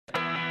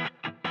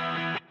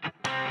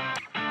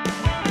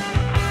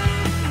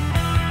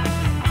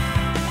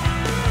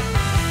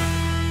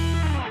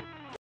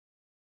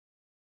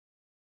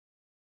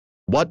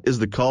What is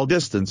the call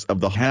distance of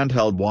the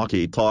handheld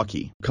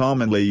walkie-talkie?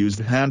 Commonly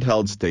used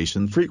handheld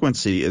station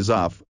frequency is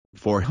of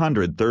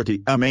 430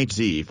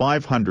 MHz,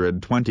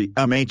 520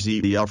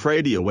 MHz. The off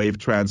radio wave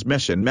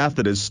transmission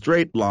method is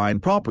straight-line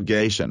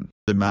propagation.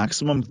 The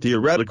maximum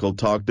theoretical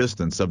talk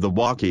distance of the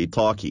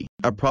walkie-talkie,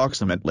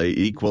 approximately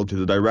equal to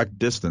the direct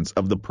distance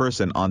of the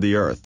person on the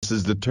Earth. This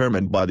is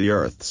determined by the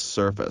Earth's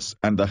surface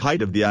and the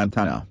height of the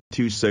antenna.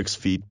 To 6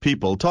 feet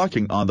people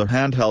talking on the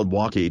handheld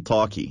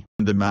walkie-talkie.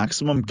 The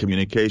maximum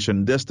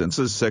communication distance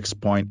is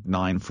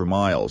 6.94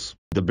 miles.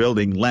 The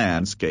building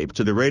landscape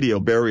to the radio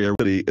barrier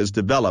is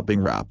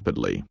developing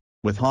rapidly.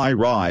 With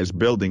high-rise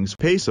buildings,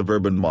 pace of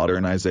urban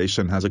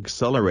modernization has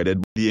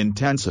accelerated. The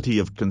intensity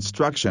of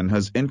construction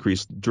has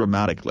increased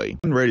dramatically.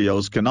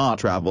 Radios cannot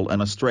travel in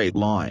a straight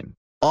line,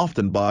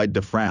 often by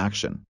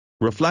diffraction,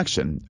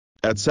 reflection,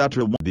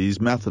 etc.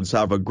 These methods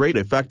have a great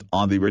effect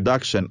on the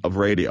reduction of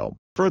radio.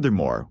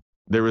 Furthermore,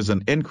 there is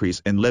an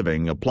increase in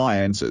living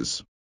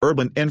appliances,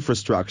 urban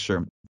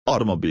infrastructure,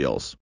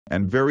 automobiles,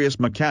 and various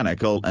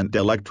mechanical and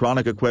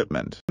electronic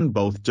equipment.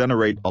 Both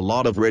generate a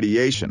lot of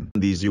radiation.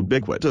 These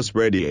ubiquitous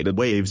radiated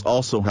waves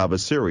also have a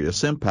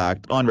serious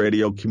impact on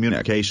radio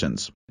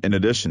communications. In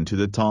addition to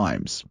the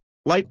times,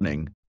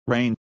 lightning,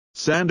 rain,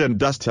 sand and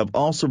dust have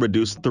also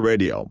reduced the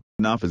radio.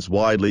 NUF is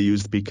widely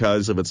used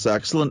because of its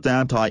excellent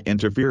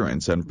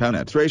anti-interference and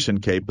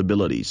penetration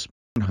capabilities.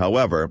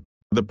 However,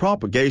 the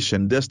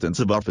propagation distance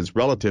of UF is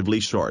relatively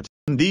short.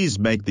 These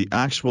make the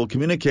actual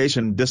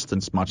communication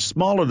distance much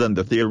smaller than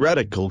the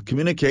theoretical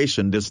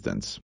communication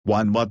distance.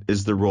 1. What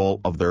is the role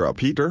of the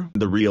repeater?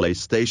 The relay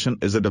station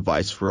is a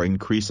device for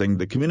increasing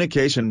the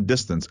communication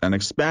distance and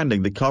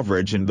expanding the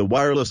coverage in the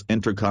wireless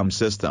intercom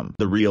system.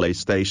 The relay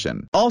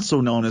station, also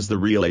known as the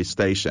relay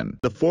station,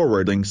 the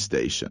forwarding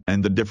station,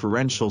 and the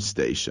differential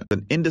station,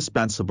 an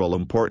indispensable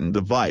important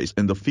device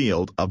in the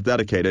field of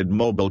dedicated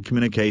mobile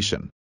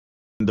communication.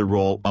 The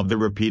role of the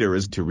repeater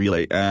is to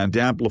relay and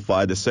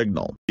amplify the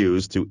signal,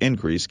 used to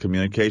increase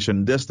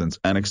communication distance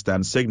and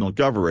extend signal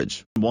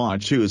coverage. Why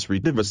choose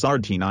Retevis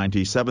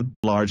RT97?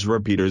 Large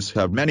repeaters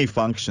have many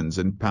functions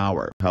and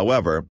power.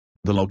 However,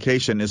 the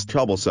location is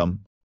troublesome,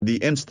 the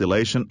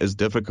installation is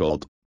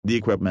difficult, the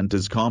equipment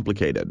is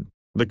complicated,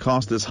 the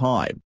cost is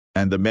high,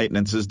 and the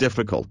maintenance is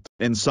difficult.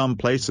 In some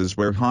places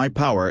where high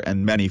power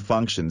and many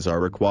functions are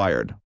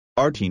required,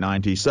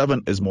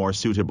 RT97 is more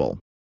suitable.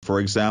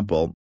 For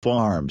example,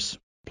 farms,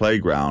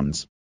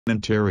 playgrounds,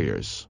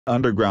 interiors,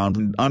 underground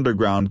and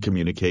underground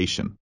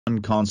communication,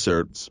 and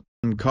concerts,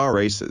 and car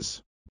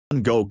races,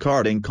 and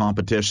go-karting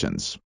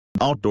competitions,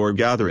 outdoor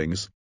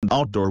gatherings,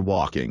 outdoor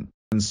walking,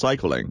 and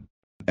cycling,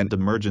 and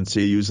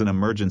emergency use in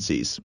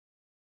emergencies.